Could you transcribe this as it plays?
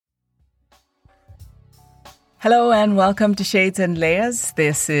Hello and welcome to Shades and Layers.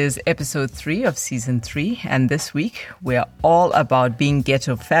 This is episode 3 of season 3, and this week we're all about being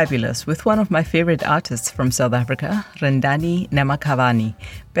ghetto fabulous with one of my favorite artists from South Africa, Rendani Nemakhavani,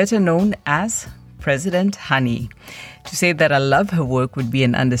 better known as President Honey. To say that I love her work would be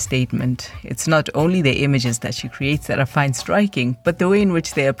an understatement. It's not only the images that she creates that I find striking, but the way in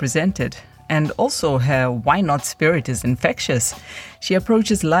which they are presented. And also her why not spirit is infectious. She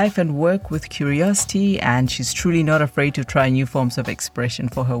approaches life and work with curiosity, and she's truly not afraid to try new forms of expression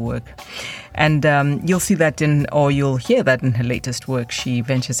for her work. And you'll see that you'll hear that in her latest work. She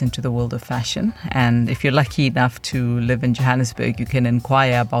ventures into the world of fashion. And if you're lucky enough to live in Johannesburg, you can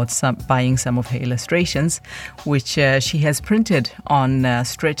inquire about buying some of her illustrations, which she has printed on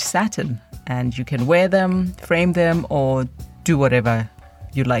stretch satin. And you can wear them, frame them, or do whatever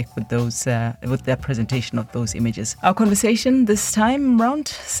you like with those, with the presentation of those images. Our conversation this time around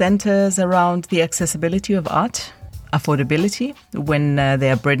centers around the accessibility of art, affordability when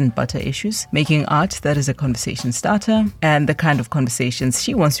there are bread and butter issues, making art that is a conversation starter, and the kind of conversations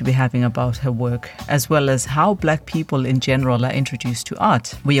she wants to be having about her work, as well as how Black people in general are introduced to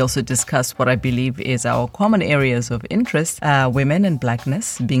art. We also discuss what I believe is our common areas of interest, women and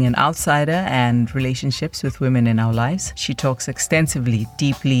Blackness, being an outsider, and relationships with women in our lives. She talks extensively,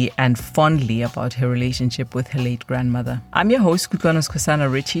 deeply, and fondly about her relationship with her late grandmother. I'm your host, Kukonos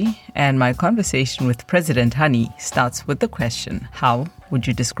Kosana Ritchie, and my conversation with President Honey starts with the question, how would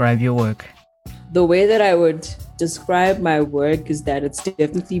you describe your work? The way that I would describe my work is that it's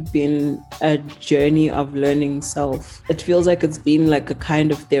definitely been a journey of learning self. It feels like it's been like a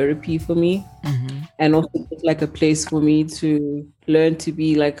kind of therapy for me, and also like a place for me to learn to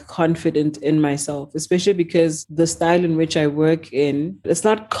be like confident in myself, especially because the style in which I work in, it's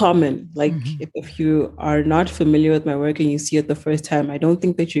not common. Like if you are not familiar with my work and you see it the first time, I don't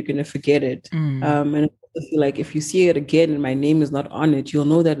think that you're going to forget it. And I feel like if you see it again and my name is not on it, you'll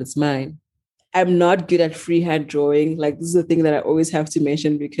know that it's mine. I'm not good at freehand drawing. Like, this is a thing that I always have to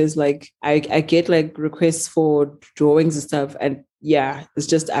mention because like I get like requests for drawings and stuff. And yeah, it's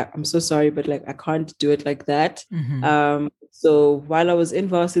just, I'm so sorry, but like I can't do it like that. So while I was in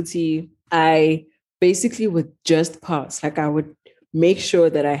varsity, I basically would just pass. Like I would make sure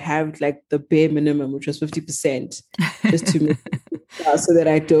that I have like the bare minimum, which was 50%, just to make so that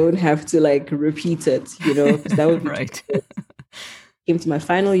I don't have to like repeat it, you know, because that would be right. Came to my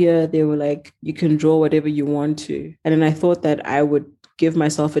final year, they were like, you can draw whatever you want to. And then I thought that I would give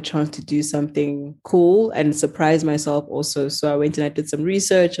myself a chance to do something cool and surprise myself also. So I went and I did some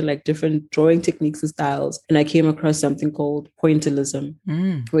research on like different drawing techniques and styles. And I came across something called pointillism,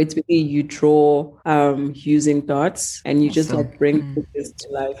 where it's really you draw using dots and you just like bring pictures to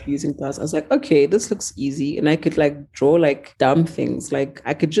life using dots. I was like, okay, this looks easy. And I could like draw like dumb things. Like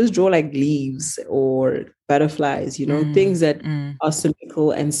I could just draw like leaves or butterflies, you know, things that are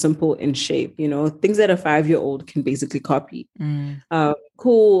symmetrical and simple in shape, you know, things that a 5-year-old can basically copy.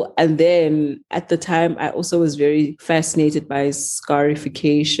 Cool. And then at the time, I also was very fascinated by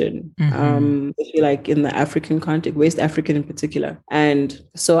scarification, I feel like in the African context, West African in particular. And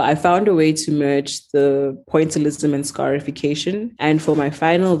so I found a way to merge the pointillism and scarification. And for my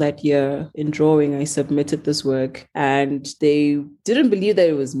final that year in drawing, I submitted this work and they didn't believe that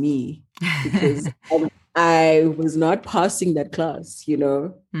it was me because I was not passing that class, you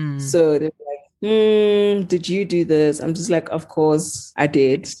know? So they're like, did you do this? I'm just like, of course I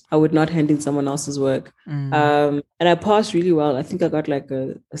did. I would not hand in someone else's work. And I passed really well. I think I got like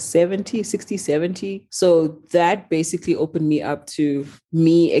a 70. So that basically opened me up to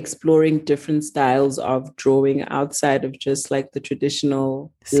me exploring different styles of drawing outside of just like the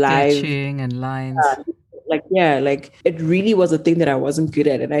traditional sketching and lines. Like it really was a thing that I wasn't good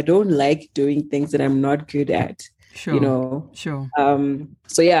at. And I don't like doing things that I'm not good at. Sure. You know? Sure.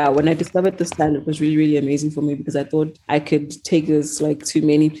 So yeah, when I discovered this style, it was really, really amazing for me because I thought I could take this like to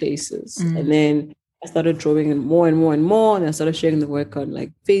many places. And then I started drawing more and more and more. And I started sharing the work on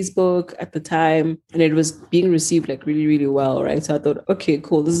like Facebook at the time. And it was being received like really, really well, right? So I thought, okay,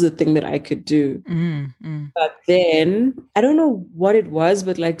 cool. This is a thing that I could do. But then I don't know what it was,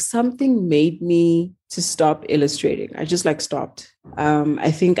 but like something made me to stop illustrating. I just like stopped.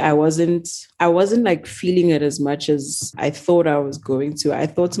 I think I wasn't like feeling it as much as I thought I was going to. I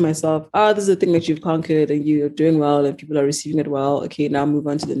thought to myself, oh, this is a thing that you've conquered and you're doing well and people are receiving it well. Okay, now move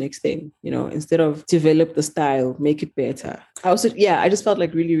on to the next thing, you know, instead of develop the style, make it better. I just felt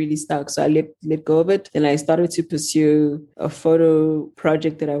like really, really stuck. So I let go of it. And I started to pursue a photo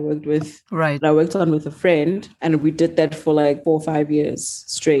project that I worked with. Right. That I worked on with a friend. And we did that for like 4 or 5 years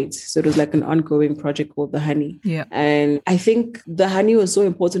straight. So it was like an ongoing project called The Honey. Yeah. And I think the honey was so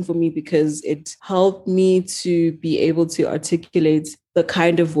important for me because it helped me to be able to articulate the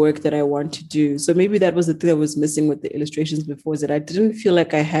kind of work that I want to do. So maybe that was the thing that was missing with the illustrations before, is that I didn't feel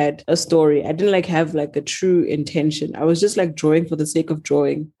like I had a story. I didn't like have like a true intention. I was just like drawing for the sake of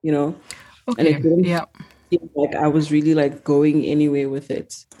drawing, you know? And Okay. it didn't Yeah. feel like I was really like going anywhere with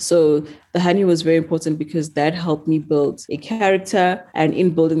it. So the honey was very important because that helped me build a character. And in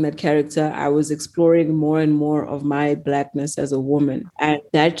building that character, I was exploring more and more of my Blackness as a woman. And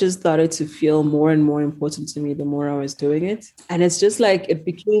that just started to feel more and more important to me the more I was doing it. And it's just like, it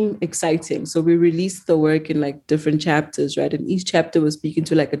became exciting. So we released the work in like different chapters, right? And each chapter was speaking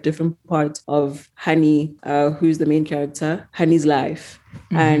to like a different part of Honey, who's the main character, Honey's life.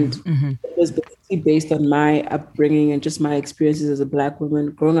 And it was basically based on my upbringing and just my experiences as a Black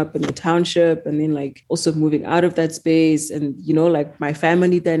woman growing up in the township, and then like also moving out of that space, and you know, like my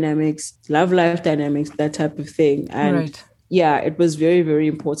family dynamics, love life dynamics, that type of thing. And yeah, it was very, very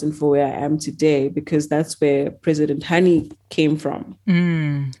important for where I am today, because that's where President Honey came from.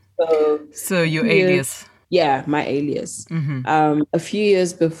 So your alias. Yeah, my alias. A few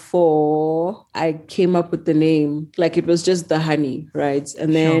years before I came up with the name, like it was just the honey, right?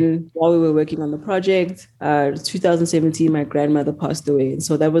 And then while we were working on the project, 2017, my grandmother passed away. And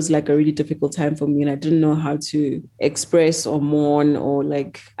so that was like a really difficult time for me. And I didn't know how to express or mourn, or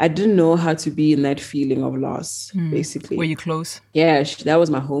like, I didn't know how to be in that feeling of loss, basically. Were you close? Yeah, that was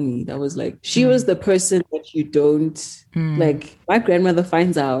my homie. That was like, she was the person that you don't, like, my grandmother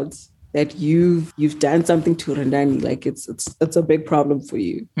finds out that you've done something to Rendani, like it's a big problem for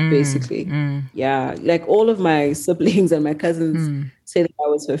you, basically. Yeah, like all of my siblings and my cousins say that I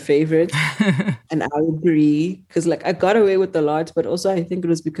was her favorite, and I agree, because like I got away with a lot, but also I think it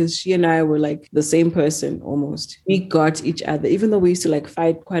was because she and I were like the same person almost. We got each other, even though we used to like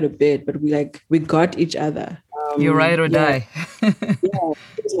fight quite a bit, but we got each other. You ride or die. Yeah,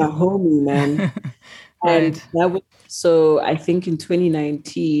 it was my homie, man. And that was, so I think in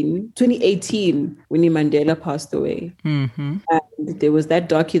 2018, Winnie Mandela passed away. And there was that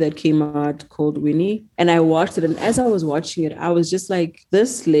docu that came out called Winnie. And I watched it. And as I was watching it, I was just like,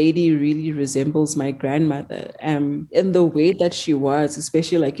 this lady really resembles my grandmother in the way that she was,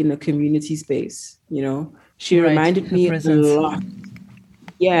 especially like in the community space, you know. She reminded me a lot.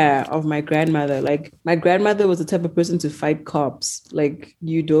 Yeah, of my grandmother. Like my grandmother was the type of person to fight cops. Like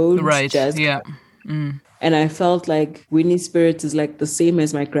you don't just... And I felt like Winnie's spirit is like the same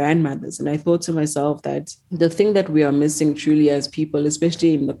as my grandmother's. And I thought to myself that the thing that we are missing truly as people,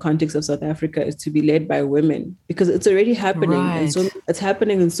 especially in the context of South Africa, is to be led by women, because it's already happening. And so it's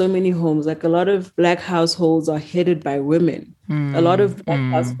happening in so many homes. Like a lot of Black households are headed by women. A lot of Black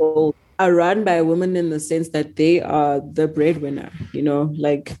households are run by women in the sense that they are the breadwinner, you know,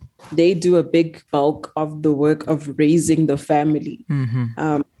 like they do a big bulk of the work of raising the family.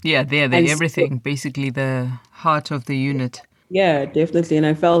 They're everything, basically the heart of the unit. Yeah, definitely. And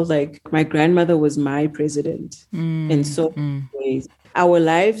I felt like my grandmother was my president in so many ways. Our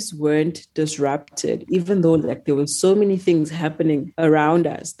lives weren't disrupted, even though like there were so many things happening around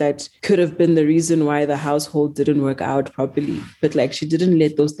us that could have been the reason why the household didn't work out properly. But like she didn't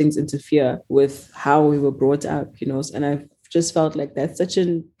let those things interfere with how we were brought up, you know. And I just felt like that's such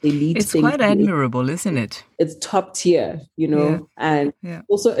an elite thing. It's quite admirable, isn't it? It's top tier, you know, and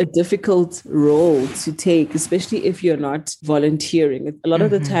also a difficult role to take, especially if you're not volunteering. A lot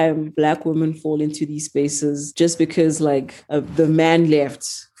of the time, Black women fall into these spaces just because like the man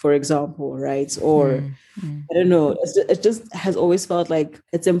left, for example, right? Or I don't know. It just has always felt like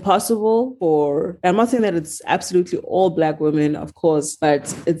it's impossible for, I'm not saying that it's absolutely all Black women, of course,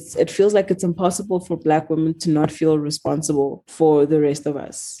 but it feels like it's impossible for Black women to not feel responsible for the rest of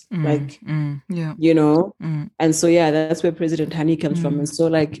us. You know? And so, yeah, that's where President Honey comes from. And so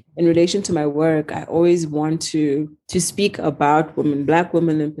like in relation to my work, I always want to speak about women, Black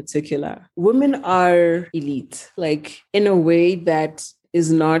women in particular. Women are elite, like in a way that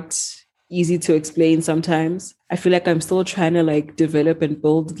is not easy to explain sometimes. I feel like I'm still trying to like develop and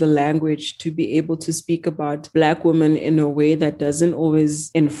build the language to be able to speak about Black women in a way that doesn't always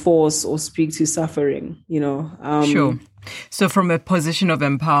enforce or speak to suffering, you know? Sure. So from a position of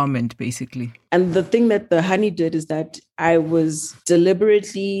empowerment, basically. And the thing that the honey did is that I was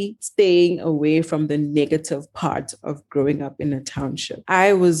deliberately staying away from the negative part of growing up in a township.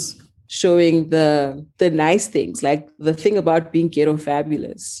 I was showing the nice things, like the thing about being ghetto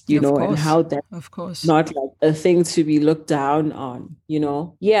fabulous, you know, and how that not like a thing to be looked down on, you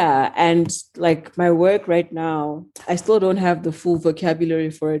know? Yeah. And like my work right now, I still don't have the full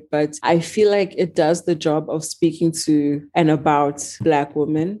vocabulary for it, but I feel like it does the job of speaking to and about Black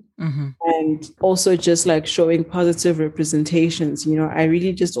women. Mm-hmm. And also just like showing positive representations. You know, I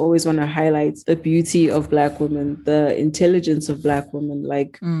really just always want to highlight the beauty of Black women, the intelligence of Black women,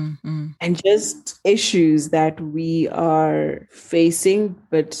 like, and just issues that we are facing,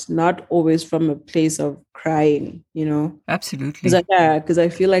 but not always from a place of crying, you know? Absolutely. Because I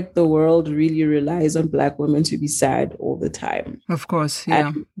feel like the world really relies on Black women to be sad all the time. Of course, yeah.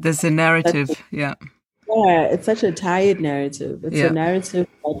 And there's a narrative, yeah. Yeah, it's such a tired narrative. It's a narrative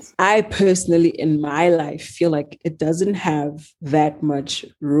that I personally, in my life, feel like it doesn't have that much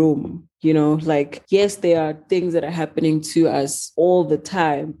room. You know, like, yes, there are things that are happening to us all the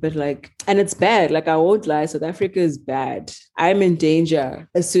time, but like, and it's bad. Like, I won't lie, South Africa is bad. I'm in danger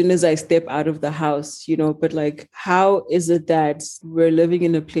as soon as I step out of the house, you know, but like, how is it that we're living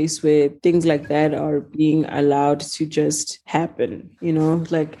in a place where things like that are being allowed to just happen? You know,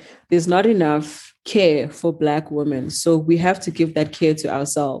 like, there's not enough care for Black women. So we have to give that care to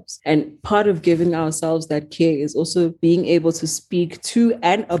ourselves. And part of giving ourselves that care is also being able to speak to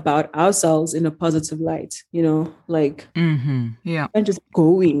and about ourselves in a positive light, you know, like, and just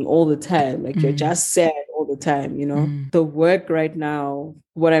going all the time, like you're just sad all the time, you know. The work right now,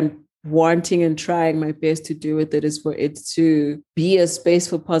 what I'm wanting and trying my best to do with it is for it to be a space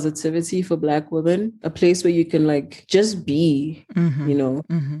for positivity for Black women, a place where you can like just be, you know.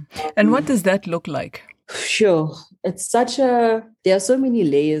 And what does that look like? Sure. It's there are so many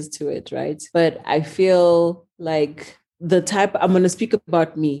layers to it, right? But I feel like I'm going to speak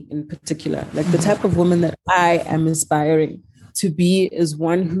about me in particular, like the type of woman that I am aspiring to be is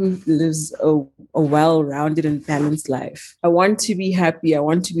one who lives a well-rounded and balanced life. I want to be happy. I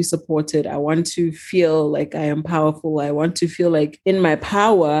want to be supported. I want to feel like I am powerful. I want to feel like in my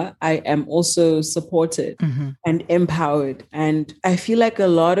power, I am also supported and empowered. And I feel like a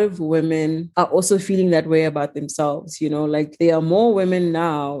lot of women are also feeling that way about themselves. You know, like there are more women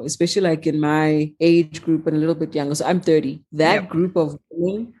now, especially like in my age group and a little bit younger. So I'm 30. That group of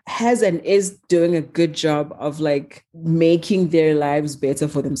women has and is doing a good job of like making their lives better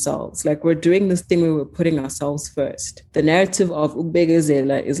for themselves. Like we're doing this thing where we're putting ourselves first. The narrative of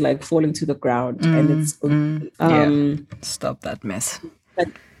Ukbegezela is like falling to the ground and it's stop that mess. But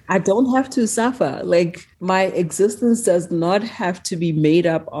I don't have to suffer. Like my existence does not have to be made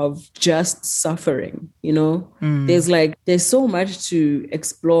up of just suffering, you know? There's so much to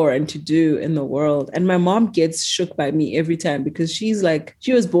explore and to do in the world. And my mom gets shook by me every time because she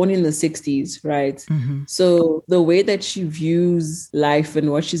was born in the 60s, right? So the way that she views life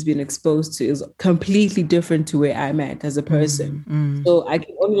and what she's been exposed to is completely different to where I'm at as a person. So I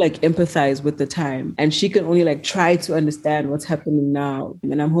can only like empathize with the time and she can only like try to understand what's happening now.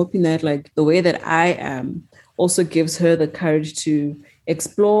 And I'm hoping that like the way that I am also gives her the courage to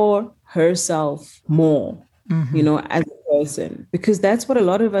explore herself more, you know, as a person, because that's what a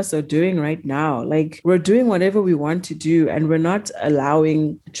lot of us are doing right now. Like we're doing whatever we want to do and we're not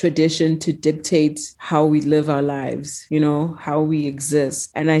allowing tradition to dictate how we live our lives, you know, how we exist.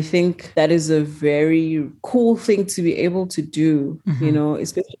 And I think that is a very cool thing to be able to do, you know,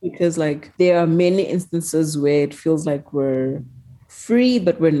 especially because like there are many instances where it feels like we're free,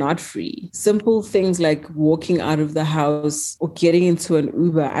 but we're not free. Simple things like walking out of the house or getting into an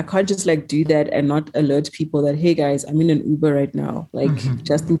Uber. I can't just like do that and not alert people that, hey guys, I'm in an Uber right now. Like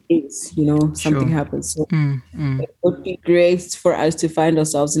just in case, you know, something happens. So it would be great for us to find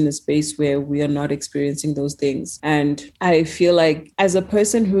ourselves in a space where we are not experiencing those things. And I feel like as a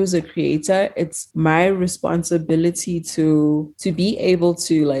person who's a creator, it's my responsibility to be able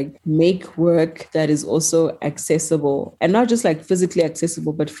to like make work that is also accessible and not just like physically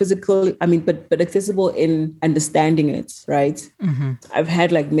accessible, but but accessible in understanding it, right? I've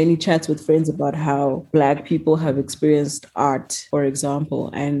had like many chats with friends about how Black people have experienced art, for example,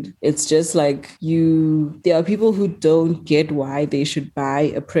 and it's just like there are people who don't get why they should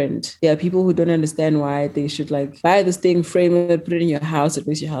buy a print. There are people who don't understand why they should like buy this thing, frame it, put it in your house, it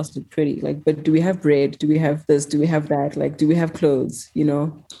makes your house look pretty. Like, but do we have bread? Do we have this? Do we have that? Like, do we have clothes? You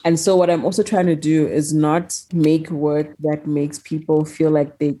know? And so what I'm also trying to do is not make work that makes people feel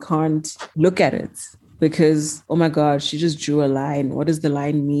like they can't look at it because, oh my God, she just drew a line. What does the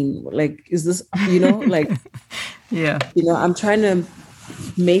line mean? Like, is this, you know, like, yeah, you know, I'm trying to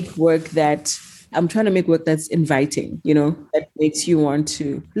make work that I'm trying to make work that's inviting, that makes you want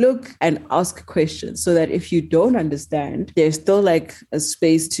to look and ask questions so that if you don't understand, there's still like a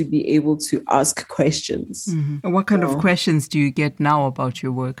space to be able to ask questions. And what kind of questions do you get now about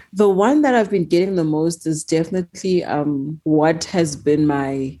your work? The one that I've been getting the most is definitely what has been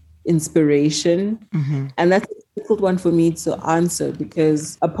my inspiration. And that's a difficult one for me to answer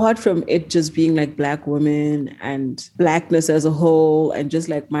because apart from it just being like Black women and Blackness as a whole and just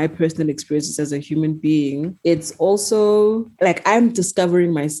like my personal experiences as a human being, it's also like I'm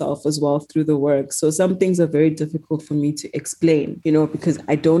discovering myself as well through the work. So some things are very difficult for me to explain, because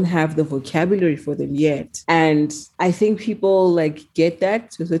I don't have the vocabulary for them yet. And I think people like get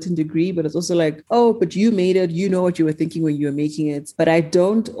that to a certain degree, but it's also like, oh, but you made it, you know what you were thinking when you were making it. But I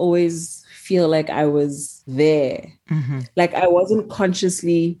don't always feel like I was there. Like I wasn't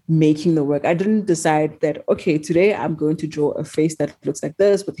consciously making the work. I didn't decide that, okay, today I'm going to draw a face that looks like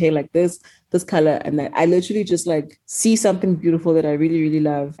this, with hair like this color. And that I literally just like see something beautiful that I really, really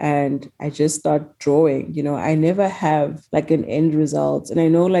love. And I just start drawing, I never have like an end result. And I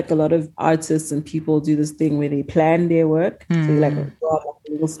know like a lot of artists and people do this thing where they plan their work. So like a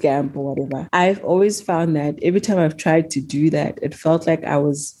little scamp or whatever. I've always found that every time I've tried to do that, it felt like I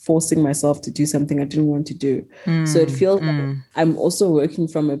was forcing myself to do something I didn't want to do. So it feels like I'm also working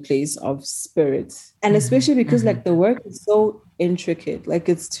from a place of spirit. And especially because like the work is so intricate, like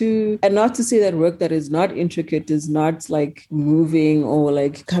it's too, and not to say that work that is not intricate is not like moving or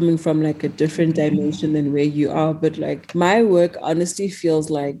like coming from like a different dimension than where you are, but like my work honestly feels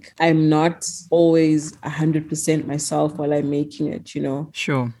like I'm not always 100% myself while I'm making it,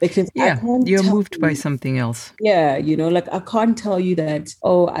 Sure. Because you're moved by something else. Yeah, like I can't tell you that,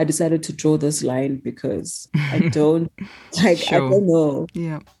 oh, I decided to draw this line because I don't like Sure. I don't know.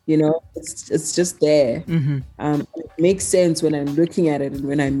 Yeah. It's just there. It makes sense when I'm looking at it and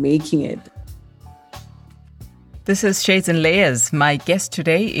when I'm making it. This is Shades and Layers. My guest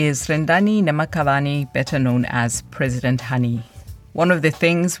today is Rendani Namakavani, better known as President Honey. One of the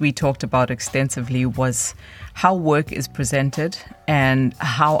things we talked about extensively was how work is presented and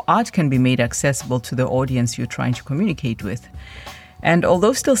how art can be made accessible to the audience you're trying to communicate with. And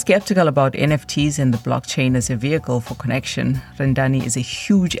although still skeptical about NFTs and the blockchain as a vehicle for connection, Rendani is a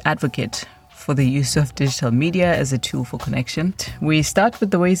huge advocate for the use of digital media as a tool for connection. We start with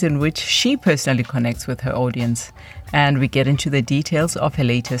the ways in which she personally connects with her audience, and we get into the details of her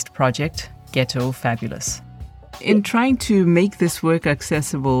latest project, Ghetto Fabulous. In trying to make this work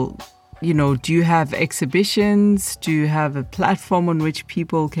accessible, do you have exhibitions? Do you have a platform on which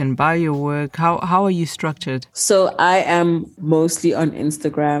people can buy your work? How are you structured? So I am mostly on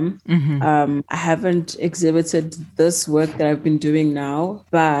Instagram. I haven't exhibited this work that I've been doing now,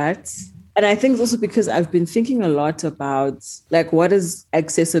 and I think it's also because I've been thinking a lot about like, what does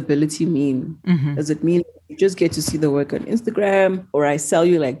accessibility mean? Does it mean you just get to see the work on Instagram, or I sell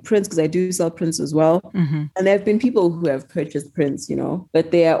you like prints, because I do sell prints as well. And there have been people who have purchased prints,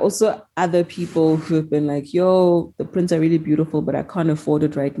 but there are also other people who have been like, yo, the prints are really beautiful, but I can't afford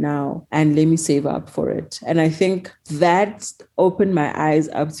it right now. And let me save up for it. And I think that opened my eyes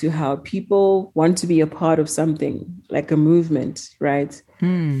up to how people want to be a part of something like a movement, right?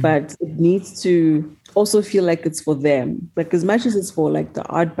 But it needs to also feel like it's for them. Like as much as it's for like the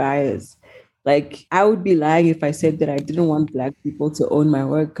art buyers, like I would be lying if I said that I didn't want Black people to own my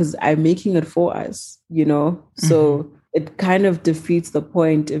work, because I'm making it for us, So it kind of defeats the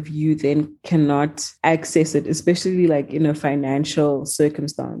point if you then cannot access it, especially like in a financial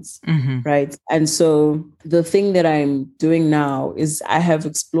circumstance, right? And so the thing that I'm doing now is I have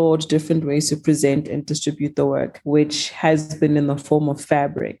explored different ways to present and distribute the work, which has been in the form of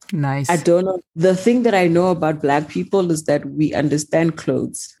fabric. Nice. I don't know. The thing that I know about Black people is that we understand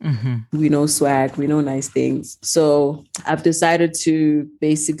clothes. We know swag, we know nice things. So I've decided to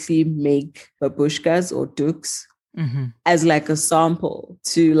basically make babushkas or dukes as like a sample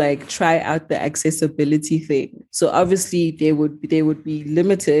to like try out the accessibility thing. So obviously they would be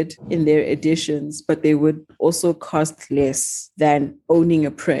limited in their editions, but they would also cost less than owning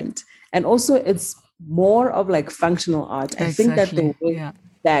a print. And also it's more of like functional art. Exactly. I think that the way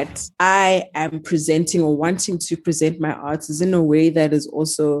that I am presenting or wanting to present my art is in a way that is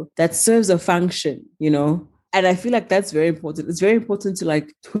also, that serves a function, And I feel like that's very important. It's very important to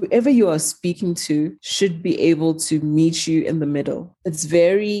like whoever you are speaking to should be able to meet you in the middle. It's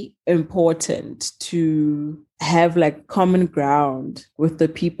very important to have like common ground with the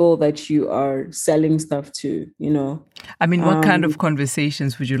people that you are selling stuff to, I mean, what kind of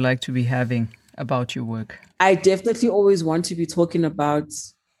conversations would you like to be having about your work? I definitely always want to be talking about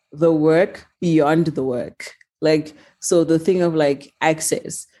the work beyond the work. Like, so the thing of like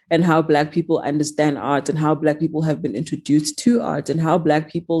access. and how Black people understand art and how Black people have been introduced to art and how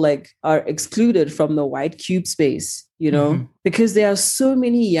Black people like are excluded from the white cube space, you know, because there are so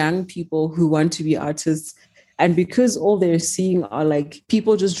many young people who want to be artists. And because all they're seeing are like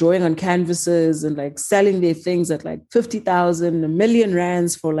people just drawing on canvases and like selling their things at like 50,000,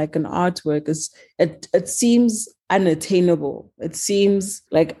 R1,000,000 for like an artwork, it seems unattainable. It seems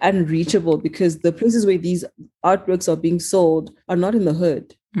like unreachable because the places where these artworks are being sold are not in the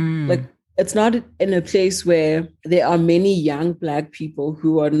hood. Like it's not in a place where there are many young Black people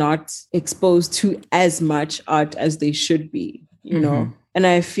who are not exposed to as much art as they should be, you know? And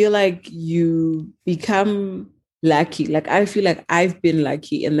I feel like you become lucky. Like I feel like I've been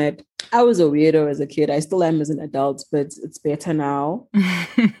lucky in that I was a weirdo as a kid. I still am as an adult, but it's better now.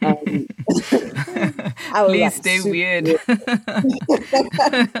 Please stay weird.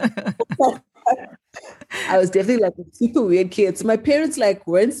 I was definitely like a super weird kid. So my parents like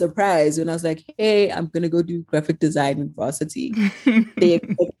weren't surprised when I was like, hey, I'm going to go do graphic design in varsity. They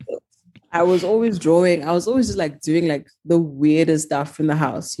expected it. I was always drawing. I was always just like doing like the weirdest stuff in the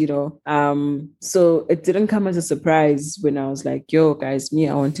house, you know? So it didn't come as a surprise when I was like, yo, guys,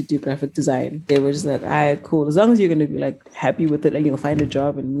 I want to do graphic design. They were just like, all right, cool. As long as you're going to be like happy with it and you'll find a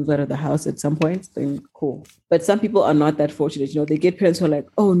job and move out of the house at some point, then cool. But some people are not that fortunate. You know, they get parents who are like,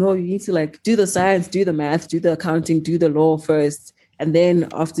 oh no, you need to like do the science, do the math, do the accounting, do the law first. And then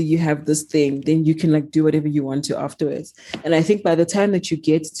after you have this thing, then you can like do whatever you want to afterwards. And I think by the time that you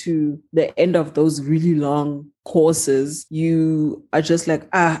get to the end of those really long courses, you are just like,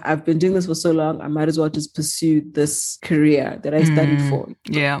 I've been doing this for so long. I might as well just pursue this career that I studied for.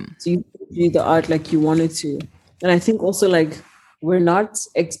 Yeah. So you do the art like you wanted to. And I think also like we're not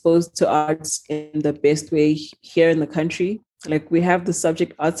exposed to arts in the best way here in the country. Like we have the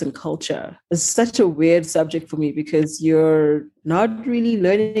subject arts and culture. It's such a weird subject for me because you're not really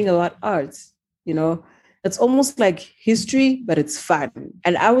learning about art, you know? It's almost like history, but it's fun.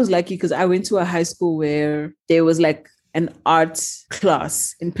 And I was lucky because I went to a high school where there was like an art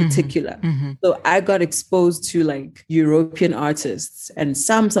class in particular. So I got exposed to like European artists and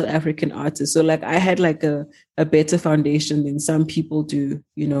some South African artists. So like I had like a better foundation than some people do,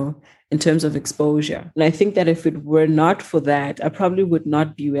 you know, in terms of exposure. And I think that if it were not for that, I probably would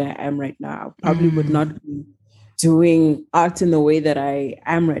not be where I am right now. I probably would not be doing art in the way that I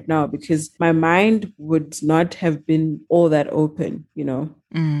am right now because my mind would not have been all that open, you know?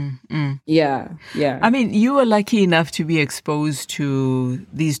 Yeah. I mean, you were lucky enough to be exposed to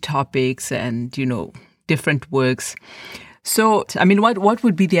these topics and, you know, different works. So, I mean, what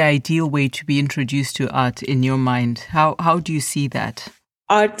would be the ideal way to be introduced to art in your mind? How do you see that?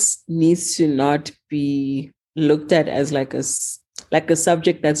 Art needs to not be looked at as like a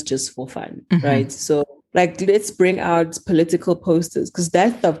subject that's just for fun, right? So like, let's bring out political posters because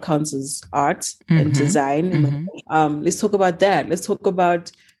that stuff counts as art and design. Let's talk about that. Let's talk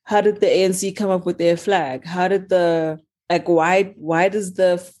about how did the ANC come up with their flag? How did why does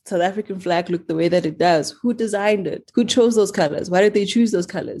the South African flag look the way that it does? Who designed it? Who chose those colors? Why did they choose those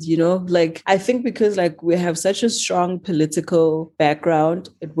colors? You know, like, I think because like we have such a strong political background,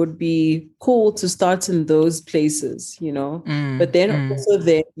 it would be cool to start in those places, you know, but then also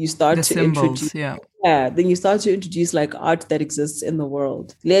then you start the to symbols, introduce then you start to introduce like art that exists in the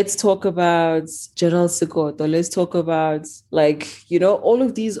world. Let's talk about General Sekoto. Let's talk about like, you know, all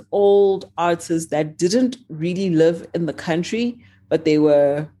of these old artists that didn't really live in the country, but they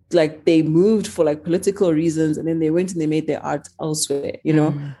were like, they moved for like political reasons and then they went and they made their art elsewhere, you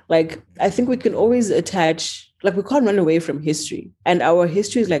know? Like, I think we can always attach, like we can't run away from history. And our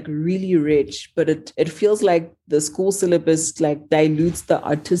history is like really rich, but it feels like the school syllabus like dilutes the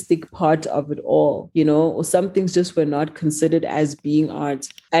artistic part of it all, you know, or some things just were not considered as being art.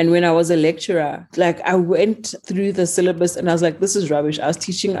 And when I was a lecturer, like I went through the syllabus and I was like, this is rubbish. I was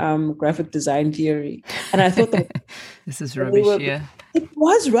teaching graphic design theory. And I thought that this is rubbish, yeah. It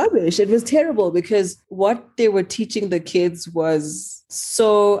was rubbish. It was terrible because what they were teaching the kids was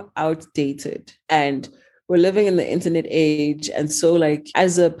so outdated. And we're living in the internet age. And so like,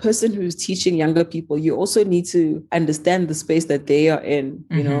 as a person who's teaching younger people, you also need to understand the space that they are in,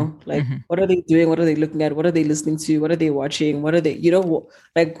 you know, like what are they doing? What are they looking at? What are they listening to? What are they watching? What are they, you know,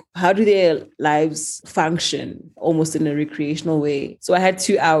 like how do their lives function almost in a recreational way? So I had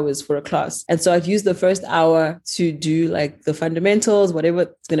 2 hours for a class. And so I'd use the first hour to do like the fundamentals, whatever's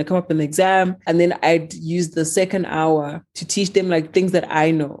going to come up in the exam. And then I'd use the second hour to teach them like things that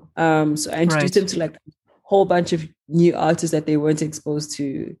I know. So I introduced them to like whole bunch of new artists that they weren't exposed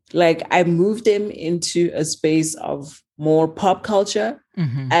to. Like I moved them into a space of more pop culture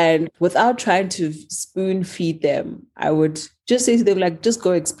And without trying to spoon feed them, I would just say to them, like, just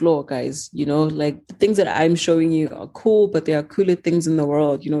go explore, guys. You know, like the things that I'm showing you are cool, but there are cooler things in the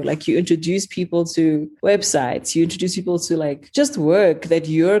world. You know, like you introduce people to websites, you introduce people to like just work that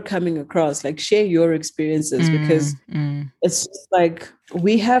you're coming across, like share your experiences because it's just like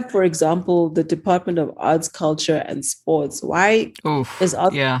we have, for example, the Department of Arts, Culture and Sports. Why is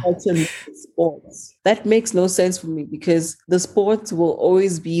arts culture not sports? That makes no sense for me because the sports will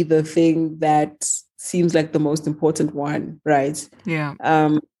always be the thing that seems like the most important one, right? Yeah.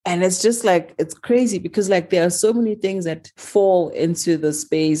 And it's just like, it's crazy because like there are so many things that fall into the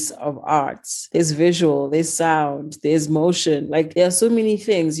space of arts. There's visual, there's sound, there's motion. Like there are so many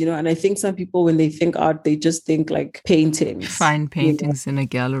things, you know, and I think some people, when they think art, they just think like paintings. Fine paintings in a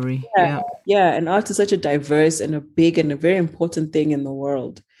gallery. Yeah. And art is such a diverse and a big and a very important thing in the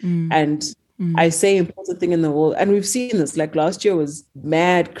world. And I say important thing in the world. And we've seen this, like last year was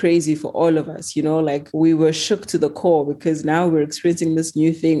mad crazy for all of us, you know, like we were shook to the core because now we're experiencing this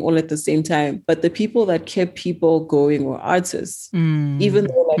new thing all at the same time. But the people that kept people going were artists, even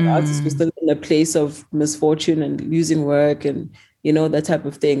though like artists were still in a place of misfortune and losing work and, you know, that type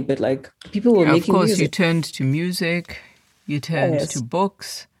of thing. But like people were making music. Of course, you turned to music, you turned to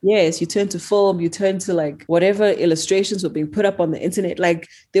books. Yes, you turn to film, you turn to like whatever illustrations were being put up on the internet. Like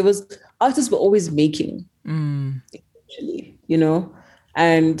there was, artists were always making, actually, you know?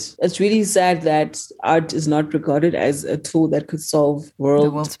 And it's really sad that art is not regarded as a tool that could solve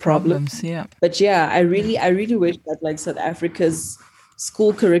the world's problems. Yeah. But yeah, I really wish that like South Africa's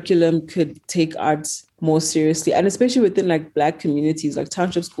school curriculum could take art more seriously, and especially within like Black communities, like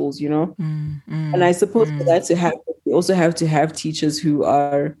township schools, you know. And I suppose for that to happen, we also have to have teachers who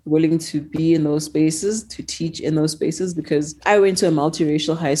are willing to be in those spaces, to teach in those spaces, because I went to a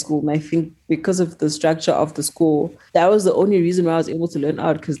multiracial high school, and I think because of the structure of the school, that was the only reason why I was able to learn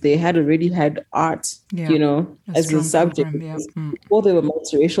art, because they had already had art, you know, as a subject. Before they were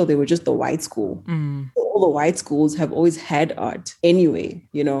multiracial, they were just the white school. All the white schools have always had art anyway,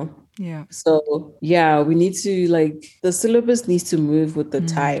 you know. Yeah. So yeah, we need to like, the syllabus needs to move with the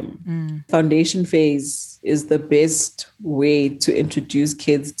time. Foundation phase is the best way to introduce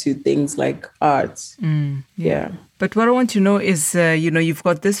kids to things like art. Yeah. But what I want to know is, you know, you've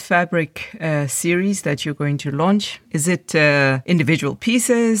got this fabric series that you're going to launch. Is it individual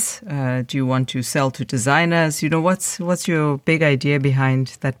pieces? Do you want to sell to designers? You know, what's your big idea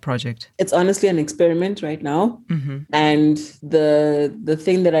behind that project? It's honestly an experiment right now. And the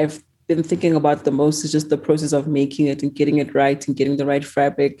thing that I've been thinking about the most is just the process of making it and getting it right and getting the right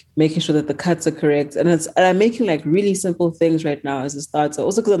fabric, making sure that the cuts are correct. And I'm making like really simple things right now as a starter.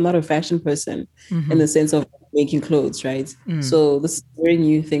 Also because I'm not a fashion person in the sense of making clothes, right? So this is a very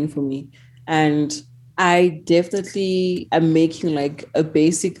new thing for me. And I definitely am making like a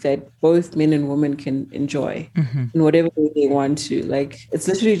basic that both men and women can enjoy in whatever way they want to. Like it's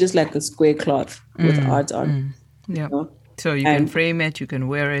literally just like a square cloth with art on. Yeah. You know? So you can frame it, you can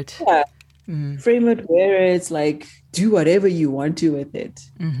wear it. Yeah. Frame it, wear it, like do whatever you want to with it,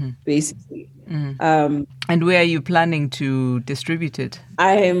 basically. And where are you planning to distribute it?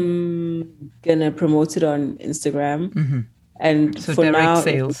 I'm gonna promote it on Instagram. And so for direct now,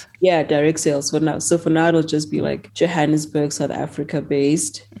 sales. Yeah, direct sales for now. So for now, it'll just be like Johannesburg, South Africa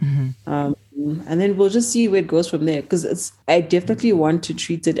based. And then we'll just see where it goes from there. Because I definitely want to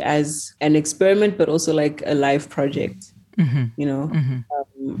treat it as an experiment, but also like a life project. You know,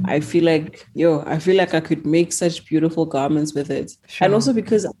 I feel like I could make such beautiful garments with it. Sure. And also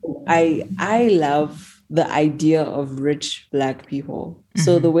because I love the idea of rich Black people.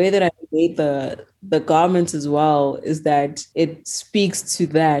 So the way that I made the garments as well is that it speaks to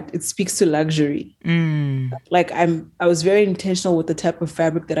that. It speaks to luxury. Like I was very intentional with the type of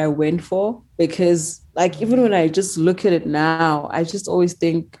fabric that I went for, because like even when I just look at it now, I just always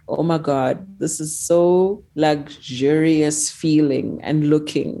think, oh my God, this is so luxurious feeling and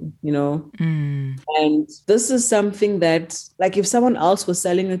looking, you know? And this is something that like if someone else was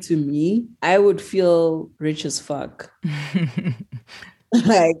selling it to me, I would feel rich as fuck.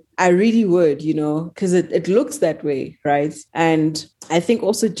 Like I really would, you know, because it looks that way, right? And I think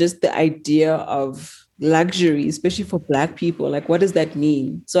also just the idea of luxury, especially for Black people, like what does that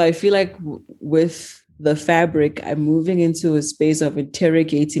mean? So I feel like with the fabric, I'm moving into a space of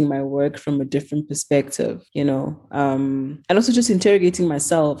interrogating my work from a different perspective, you know, and also just interrogating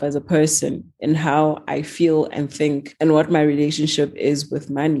myself as a person and how I feel and think and what my relationship is with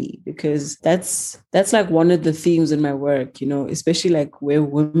money, because that's like one of the themes in my work, you know, especially like where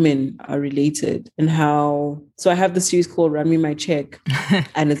women are related and how. So I have the series called Run Me My Check,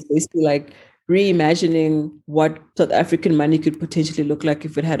 and it's basically like reimagining what South African money could potentially look like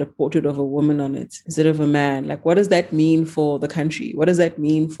if it had a portrait of a woman on it instead of a man. Like, what does that mean for the country? What does that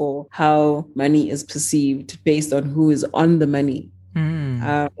mean for how money is perceived based on who is on the money?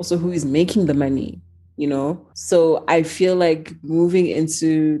 Also, who is making the money? So I feel like moving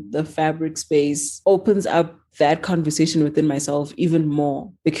into the fabric space opens up that conversation within myself even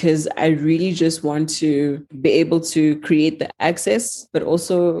more, because I really just want to be able to create the access, but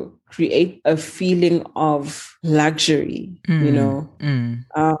also create a feeling of luxury,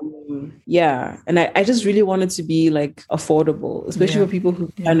 yeah. And I just really want it to be like affordable, especially for people who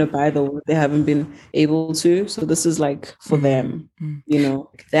kind of buy the work they haven't been able to. So this is like for them,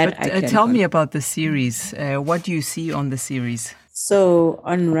 that. But tell me about the series. What do you see on the series? So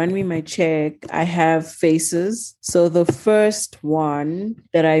on Run Me My Check, I have faces. So the first one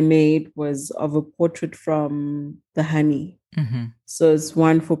that I made was of a portrait from the Honey. So it's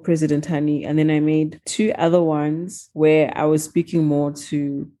one for President Honey. And then I made 2 other ones where I was speaking more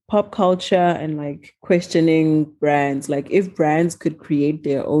to pop culture and like questioning brands. Like if brands could create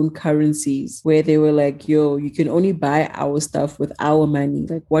their own currencies where they were like, yo, you can only buy our stuff with our money.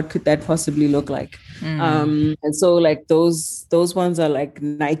 Like what could that possibly look like? And so like those ones are like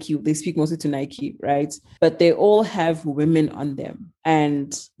Nike. They speak mostly to Nike, right? But they all have women on them.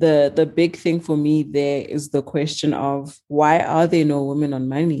 And the big thing for me there is the question of why are there no women on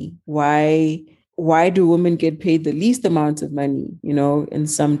money? Why do women get paid the least amount of money, in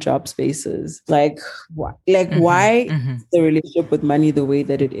some job spaces? Like why is the relationship with money the way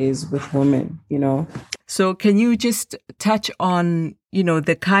that it is with women, So can you just touch on,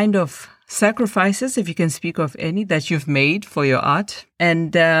 the kind of sacrifices, if you can speak of any, that you've made for your art,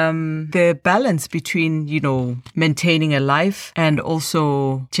 and the balance between, maintaining a life and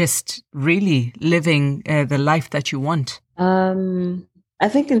also just really living the life that you want? I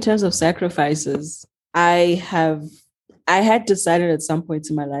think in terms of sacrifices, I had decided at some point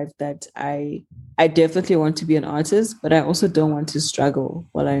in my life that I definitely want to be an artist, but I also don't want to struggle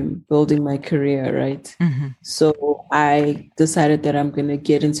while I'm building my career, right? So I decided that I'm going to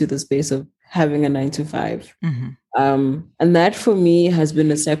get into the space of having a 9-to-5. And that for me has been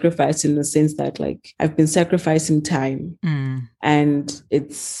a sacrifice in the sense that like I've been sacrificing time, and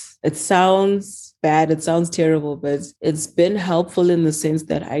it sounds bad, it sounds terrible, but it's been helpful in the sense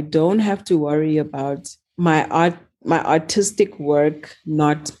that I don't have to worry about my artistic work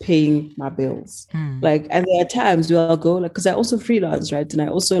not paying my bills. Like, and there are times where I'll go like, because I also freelance, right? And I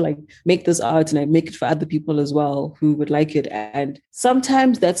also like make this art and I make it for other people as well who would like it. And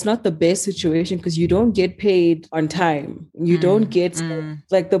sometimes that's not the best situation because you don't get paid on time. You don't get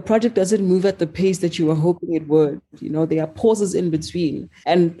like the project doesn't move at the pace that you were hoping it would. There are pauses in between.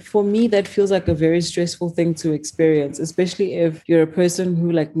 And for me, that feels like a very stressful thing to experience, especially if you're a person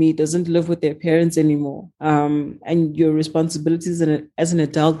who, like me, doesn't live with their parents anymore. And your responsibilities as an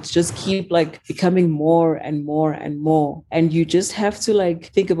adult just keep like becoming more and more and more. And you just have to like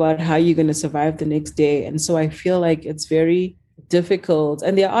think about how you're going to survive the next day. And so I feel like it's very difficult.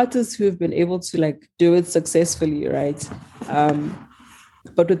 And there are artists who have been able to like do it successfully, right?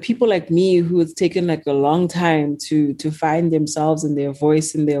 But with people like me, who it's taken like a long time to find themselves and their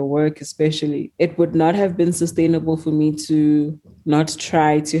voice in their work, especially, it would not have been sustainable for me to not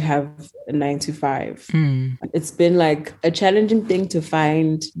try to have a 9-to-5. It's been like a challenging thing to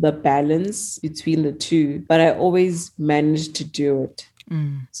find the balance between the two, but I always managed to do it.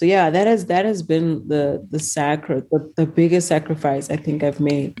 So yeah, that has been the biggest sacrifice I think I've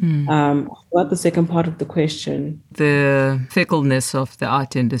made. About the second part of the question, the fickleness of the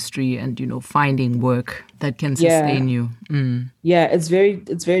art industry and finding work that can sustain you. Yeah, it's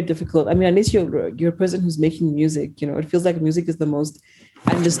very difficult. I mean, unless you're a person who's making music, it feels like music is the most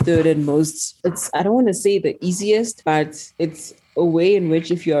understood and I don't want to say the easiest, but it's a way in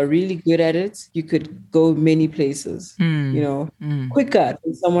which if you are really good at it, you could go many places, quicker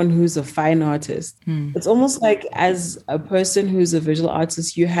than someone who's a fine artist. It's almost like as a person who's a visual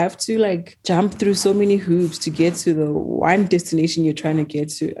artist, you have to like jump through so many hoops to get to the one destination you're trying to get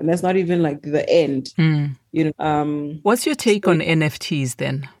to. And that's not even like the end. What's your take on NFTs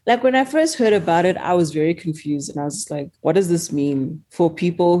then? Like when I first heard about it, I was very confused and I was just like, what does this mean for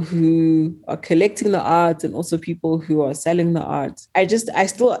people who are collecting the art and also people who are selling the art? I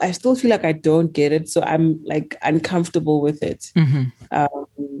still feel like I don't get it. So I'm like uncomfortable with it.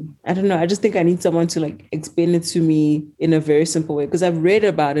 I don't know. I just think I need someone to like explain it to me in a very simple way because I've read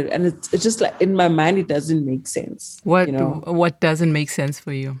about it and it's just like in my mind, it doesn't make sense. What doesn't make sense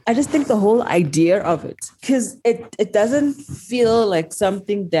for you? I just think the whole idea of it, because it doesn't feel like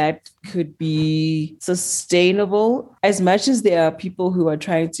something that could be sustainable as much as there are people who are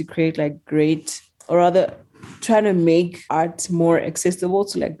trying to create like great, or rather trying to make art more accessible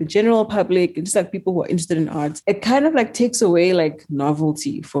to like the general public and just like people who are interested in art. It kind of like takes away like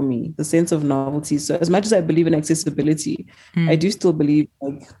novelty for me, the sense of novelty. So as much as I believe in accessibility, I do still believe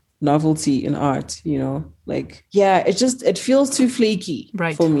like novelty in art, you know, like, yeah, it feels too flaky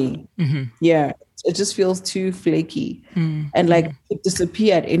for me. Yeah, it just feels too flaky and like it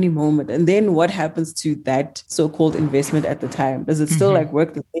disappear at any moment. And then what happens to that so-called investment at the time? Does it still like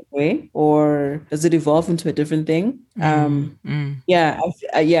work the same way or does it evolve into a different thing? Yeah,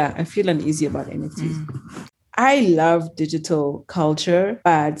 I feel uneasy about NFTs. I love digital culture,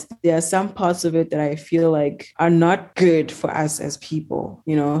 but there are some parts of it that I feel like are not good for us as people.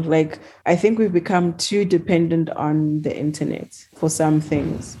 You know, like I think we've become too dependent on the internet for some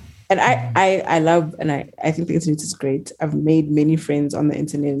things. And I love, and I think the internet is great. I've made many friends on the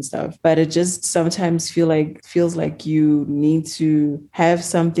internet and stuff, but it just sometimes feels like you need to have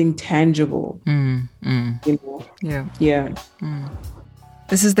something tangible. You know? Yeah.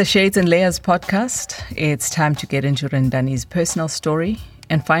 This is the Shades and Layers podcast. It's time to get into Rendani's personal story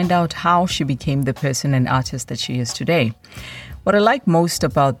and find out how she became the person and artist that she is today. What I like most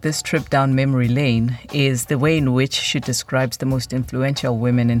about this trip down memory lane is the way in which she describes the most influential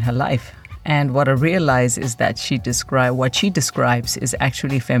women in her life. And what I realize is that what she describes is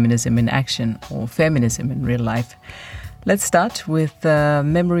actually feminism in action or feminism in real life. Let's start with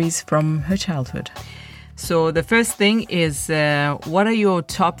memories from her childhood. So the first thing is, what are your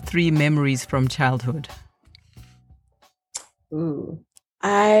top 3 memories from childhood? Ooh.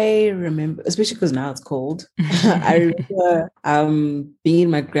 I remember, especially because now it's cold. I remember being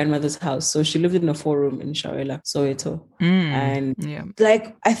in my grandmother's house. So she lived in a 4-room in Shawela, Soweto. And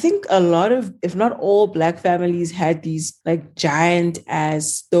like, I think a lot of, if not all Black families had these like giant ass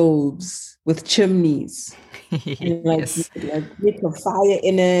stoves with chimneys. And like, you could, like make a fire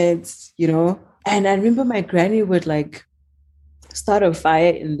in it, you know? And I remember my granny would like start a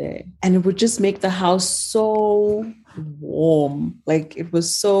fire in there and it would just make the house so warm. Like it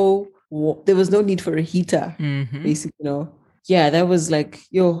was so warm. There was no need for a heater, basically, you know. Yeah, that was like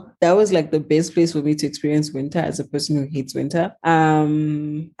the best place for me to experience winter as a person who hates winter.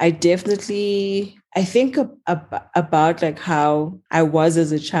 I think about like how I was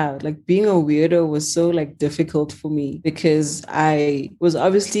as a child. Like being a weirdo was so like difficult for me because I was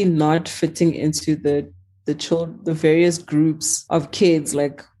obviously not fitting into the various groups of kids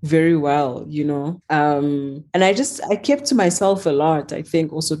like very well, you know. And I kept to myself a lot, I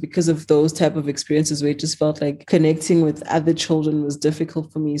think also because of those type of experiences where it just felt like connecting with other children was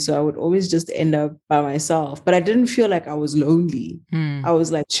difficult for me. So I would always just end up by myself. But I didn't feel like I was lonely. I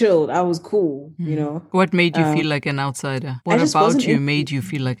was like chilled. I was cool, you know. What made you feel like an outsider? What about you made you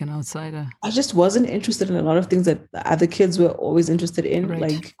feel like an outsider? I just wasn't interested in a lot of things that the other kids were always interested in. Right.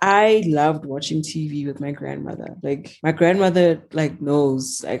 Like I loved watching TV with my grandmother. Like my grandmother like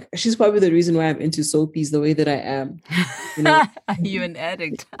knows. Like she's probably the reason why I'm into soapies the way that I am. You know? You're an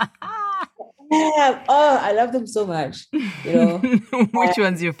addict. Yeah. Oh, I love them so much. You know. Which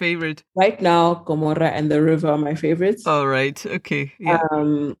one's your favorite? Right now, Gomorrah and The River are my favorites. Oh, right. Okay. Yeah.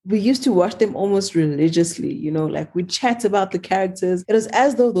 We used to watch them almost religiously, you know, like we chat about the characters. It was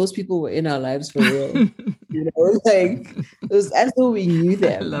as though those people were in our lives for real. You know, like it was as though we knew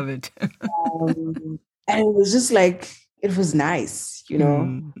them. I love it. And it was just like, it was nice, you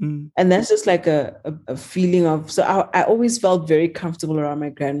know, and that's just like a feeling of, so I always felt very comfortable around my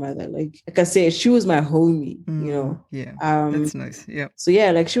grandmother. Like I said, she was my homie, you know. Yeah, that's nice. Yeah. So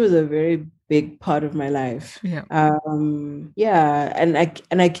yeah, like she was a very big part of my life. Yeah. And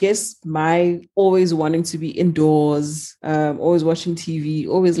I guess my always wanting to be indoors, always watching TV,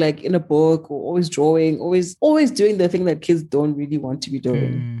 always like in a book or always drawing, always doing the thing that kids don't really want to be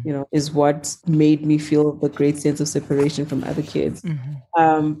doing, you know, is what made me feel the great sense of separation from other kids.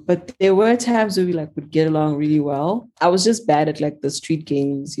 But there were times where we like would get along really well. I was just bad at like the street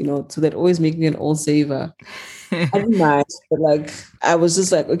games, you know, so that always make me an old saver. I didn't mind, but like I was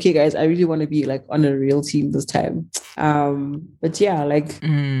just like, okay, guys, I really want to be like on a real team this time. But yeah, like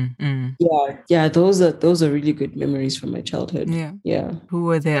yeah, those are really good memories from my childhood. Yeah. Who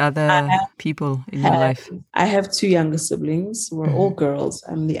were the other people in your life? I have 2 younger siblings. We're all girls.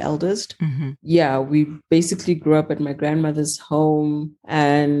 I'm the eldest. Yeah, we basically grew up at my grandmother's home,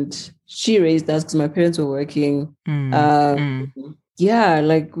 and she raised us because my parents were working. Yeah,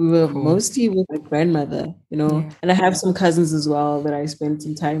 like we were Cool. mostly with my grandmother, Yeah. and I have some cousins as well that I spent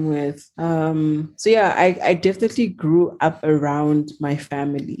some time with. So yeah, I definitely grew up around my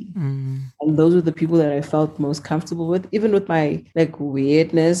family. Mm. And those were the people that I felt most comfortable with. Even with my like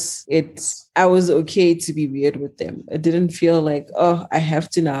weirdness, I was okay to be weird with them. It didn't feel like, oh, I have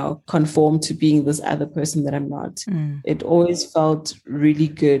to now conform to being this other person that I'm not. Mm. It always felt really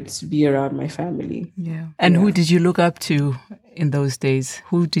good to be around my family. Yeah. And who Yeah. did you look up to in those days?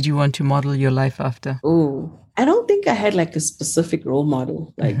 Who did you want to model your life after? Oh, I don't think I had like a specific role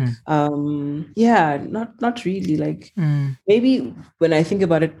model. Like, yeah, not really. Like maybe when I think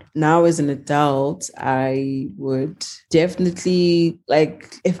about it now as an adult, I would definitely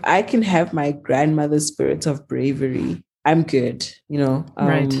like if I can have my grandmother's spirit of bravery, I'm good.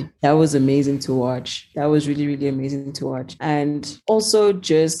 Right. That was amazing to watch. That was really, really amazing to watch. And also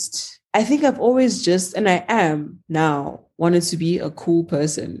just I think I've always just, and I am now, wanted to be a cool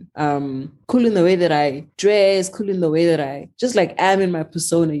person. Cool in the way that I dress, cool in the way that I just like am in my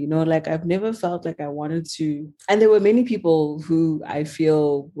persona, like I've never felt like I wanted to. And there were many people who I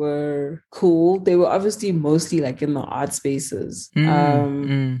feel were cool. They were obviously mostly like in the art spaces.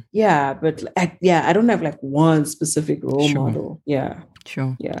 Yeah, but I don't have like one specific role Sure. model. Yeah.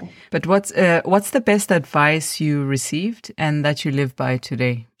 Sure. Yeah. But what's the best advice you received and that you live by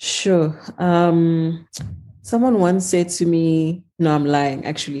today? Sure. Someone once said to me, no, I'm lying,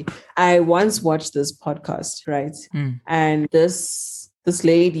 actually. I once watched this podcast, right? And this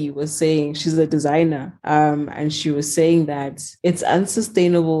lady was saying, she's a designer, and she was saying that it's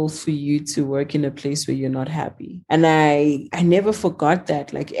unsustainable for you to work in a place where you're not happy. And I never forgot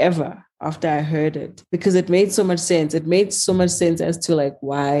that, like ever, after I heard it, because it made so much sense. It made so much sense as to like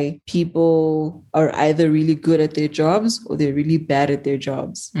why people are either really good at their jobs or they're really bad at their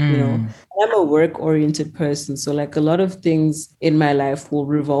jobs. I'm a work-oriented person, so like a lot of things in my life will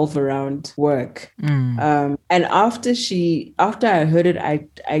revolve around work. And after I heard it,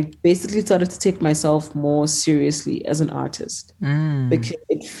 I basically started to take myself more seriously as an artist, because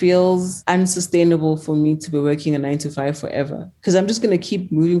it feels unsustainable for me to be working a 9 to 5 forever, because I'm just going to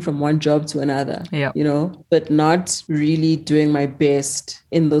keep moving from one job to another, but not really doing my best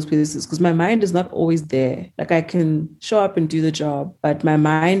in those places, because my mind is not always there. Like I can show up and do the job, but my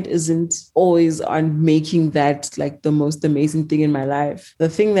mind isn't always on making that like the most amazing thing in my life. The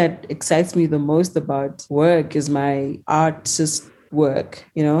thing that excites me the most about work is my artist work,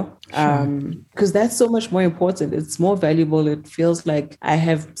 because that's so much more important. It's more valuable. It feels like I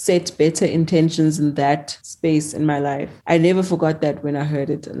have set better intentions in that space in my life. I never forgot that when I heard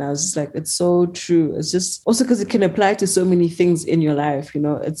it, and I was just like, it's so true. It's just also because it can apply to so many things in your life.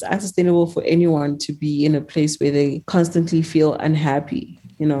 It's unsustainable for anyone to be in a place where they constantly feel unhappy.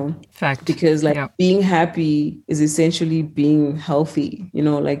 Fact. Because being happy is essentially being healthy.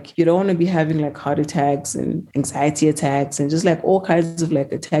 Like you don't want to be having like heart attacks and anxiety attacks and just like all kinds of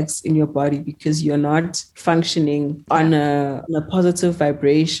like attacks in your body because you're not functioning on a positive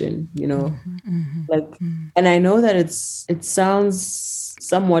vibration, and I know that it sounds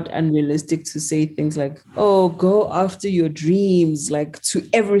somewhat unrealistic to say things like, oh, go after your dreams, like to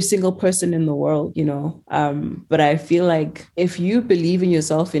every single person in the world, but I feel like if you believe in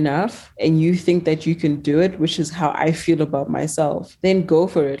yourself enough and you think that you can do it, which is how I feel about myself, then go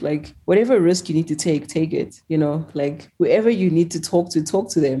for it. Like whatever risk you need to take it, like whoever you need to talk to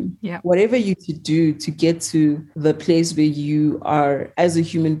them. Whatever you need to do to get to the place where you are as a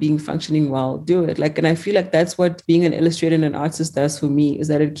human being functioning well, do it. Like, and I feel like that's what being an illustrator and an artist does for me, is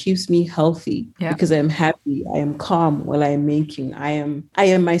that it keeps me healthy because I am happy, I am calm while I am making, I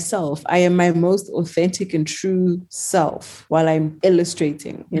am myself, I am my most authentic and true self while I'm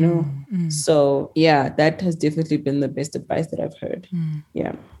illustrating, So yeah, that has definitely been the best advice that I've heard.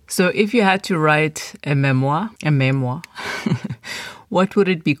 Yeah. So if you had to write a memoir, what would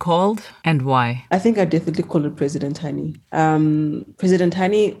it be called and why? I think I'd definitely call it President Honey. President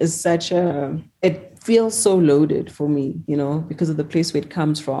Honey is it feels so loaded for me, because of the place where it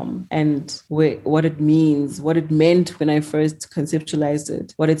comes from and what it means, what it meant when I first conceptualized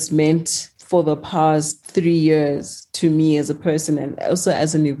it, what it's meant for the past 3 years to me as a person and also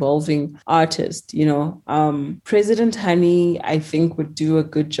as an evolving artist, President Honey, I think, would do a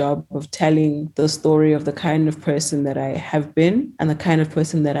good job of telling the story of the kind of person that I have been and the kind of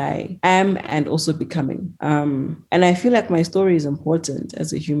person that I am and also becoming. And I feel like my story is important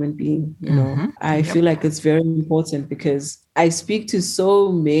as a human being, I feel like it's very important because I speak to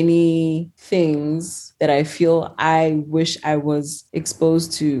so many things that I feel I wish I was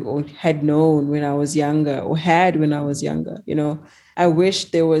exposed to or had known when I was younger or had when I was younger. I wish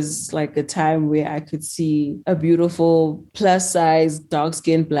there was like a time where I could see a beautiful plus size, dark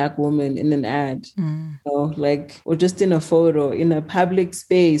skinned Black woman in an ad. Like, or just in a photo in a public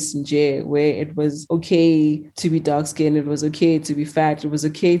space where it was okay to be dark skinned, it was okay to be fat, it was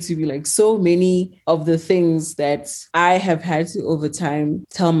okay to be like so many of the things that I have had to over time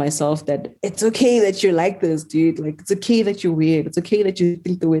tell myself that it's okay that you're like this, dude. Like, it's okay that you're weird. It's okay that you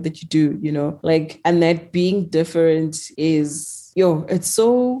think the way that you do, you know, like, and that being different is, it's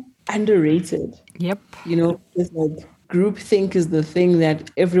so underrated. Yep. You know, it's like, groupthink is the thing that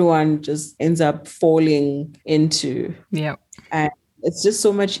everyone just ends up falling into. Yeah. And it's just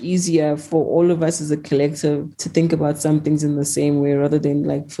so much easier for all of us as a collective to think about some things in the same way rather than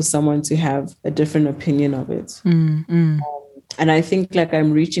like for someone to have a different opinion of it. And I think like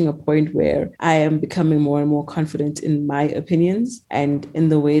I'm reaching a point where I am becoming more and more confident in my opinions and in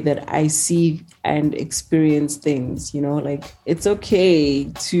the way that I see and experience things, you know, like it's okay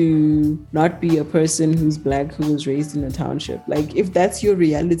to not be a person who's Black, who was raised in a township. Like if that's your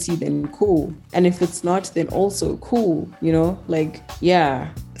reality, then cool. And if it's not, then also cool, you know, like, yeah.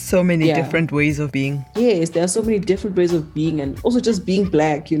 So many different ways of being. Yes, there are so many different ways of being, and also just being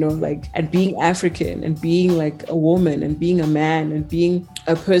Black, you know, like, and being African and being like a woman and being a man and being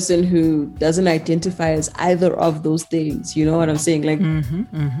a person who doesn't identify as either of those things. You know what I'm saying? Like,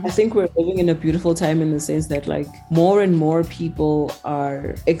 I think we're living in a beautiful time in the sense that like more and more people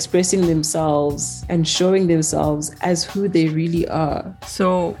are expressing themselves and showing themselves as who they really are.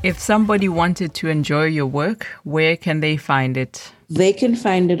 So if somebody wanted to enjoy your work, where can they find it? They can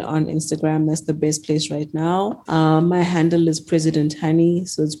find it on Instagram. That's the best place right now. My handle is President Honey.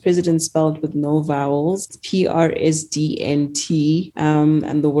 So it's President spelled with no vowels. It's PRSDNT,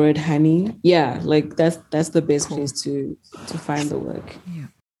 and the word honey. Yeah, like that's the best place to find the work. Yeah.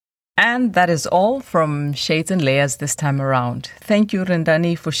 And that is all from Shades and Layers this time around. Thank you,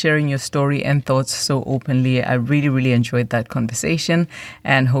 Rendani, for sharing your story and thoughts so openly. I really, really enjoyed that conversation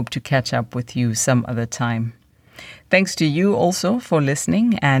and hope to catch up with you some other time. Thanks to you also for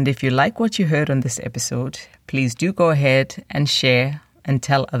listening. And if you like what you heard on this episode, please do go ahead and share and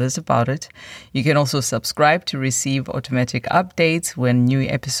tell others about it. You can also subscribe to receive automatic updates when new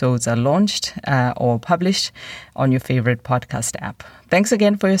episodes are launched or published on your favorite podcast app. Thanks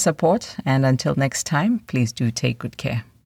again for your support. And until next time, please do take good care.